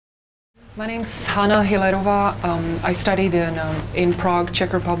My name's Hana Hillerova. I studied in Prague,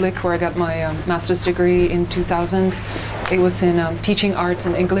 Czech Republic, where I got my master's degree in 2000. It was in teaching art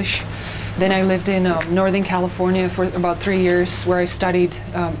and English. Then I lived in Northern California for about 3 years, where I studied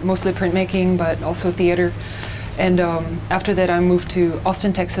mostly printmaking, but also theater. And after that, I moved to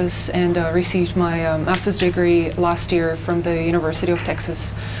Austin, Texas, and received my master's degree last year from the University of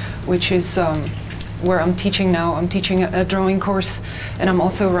Texas, which is where I'm teaching now. I'm teaching a drawing course, and I'm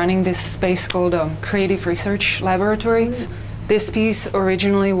also running this space called Creative Research Laboratory. This piece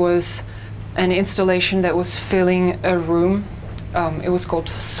originally was an installation that was filling a room. It was called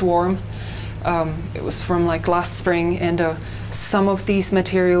Swarm. It was from like last spring, and some of these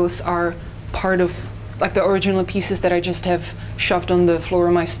materials are part of like the original pieces that I just have shoved on the floor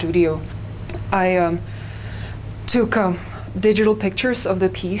of my studio. I took digital pictures of the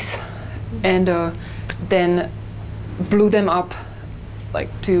piece and then blew them up like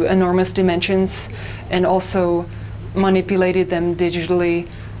to enormous dimensions, and also manipulated them digitally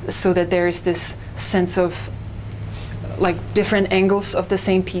so that there is this sense of like different angles of the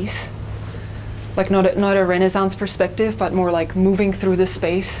same piece, like not a Renaissance perspective, but more like moving through the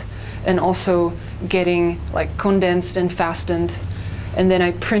space and also getting like condensed and fastened. And then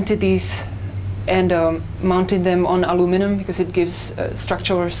I printed these and mounted them on aluminum because it gives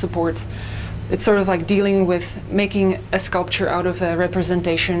structural support. It's sort of like dealing with making a sculpture out of a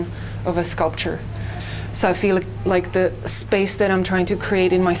representation of a sculpture. So I feel like the space that I'm trying to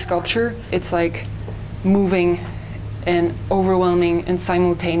create in my sculpture, it's like moving and overwhelming and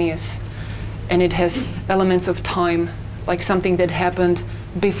simultaneous. And it has elements of time, like something that happened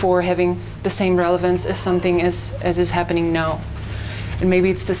before having the same relevance as something as is happening now. And maybe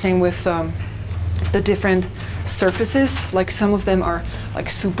it's the same with the different surfaces. Like some of them are like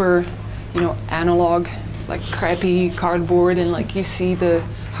super, you know, analog, like crappy cardboard, and like you see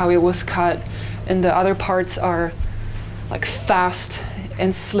how it was cut. And the other parts are like fast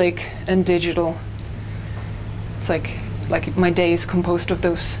and slick and digital. It's like my day is composed of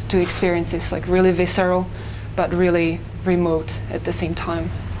those two experiences, like really visceral, but really remote at the same time.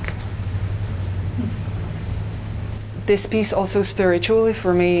 This piece also spiritually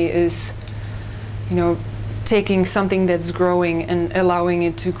for me is, you know, taking something that's growing and allowing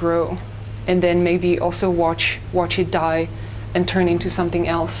it to grow, and then maybe also watch it die and turn into something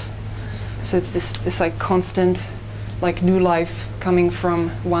else. So it's this like constant, like new life coming from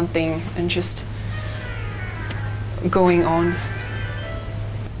one thing and just going on.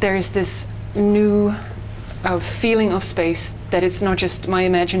 There is this new feeling of space that it's not just my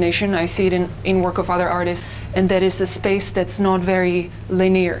imagination. I see it in work of other artists, and that is a space that's not very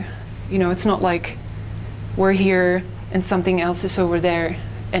linear. You know, it's not like we're here and something else is over there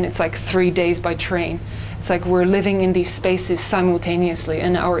and it's like 3 days by train. It's like we're living in these spaces simultaneously,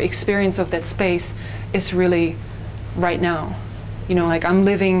 and our experience of that space is really right now. You know, like I'm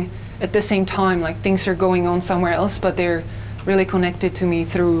living at the same time, like things are going on somewhere else, but they're really connected to me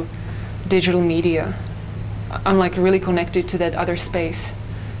through digital media. I'm like really connected to that other space.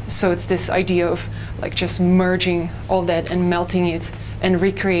 So it's this idea of like just merging all that and melting it and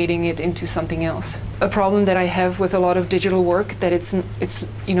recreating it into something else. A problem that I have with a lot of digital work, that it's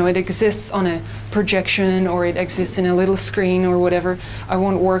you know, it exists on a projection or it exists in a little screen or whatever. I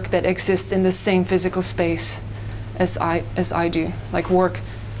want work that exists in the same physical space as I do, like work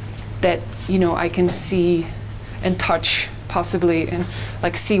that, you know, I can see and touch possibly, and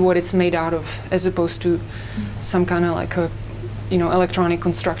like see what it's made out of, as opposed to some kind of like a, you know, electronic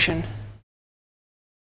construction.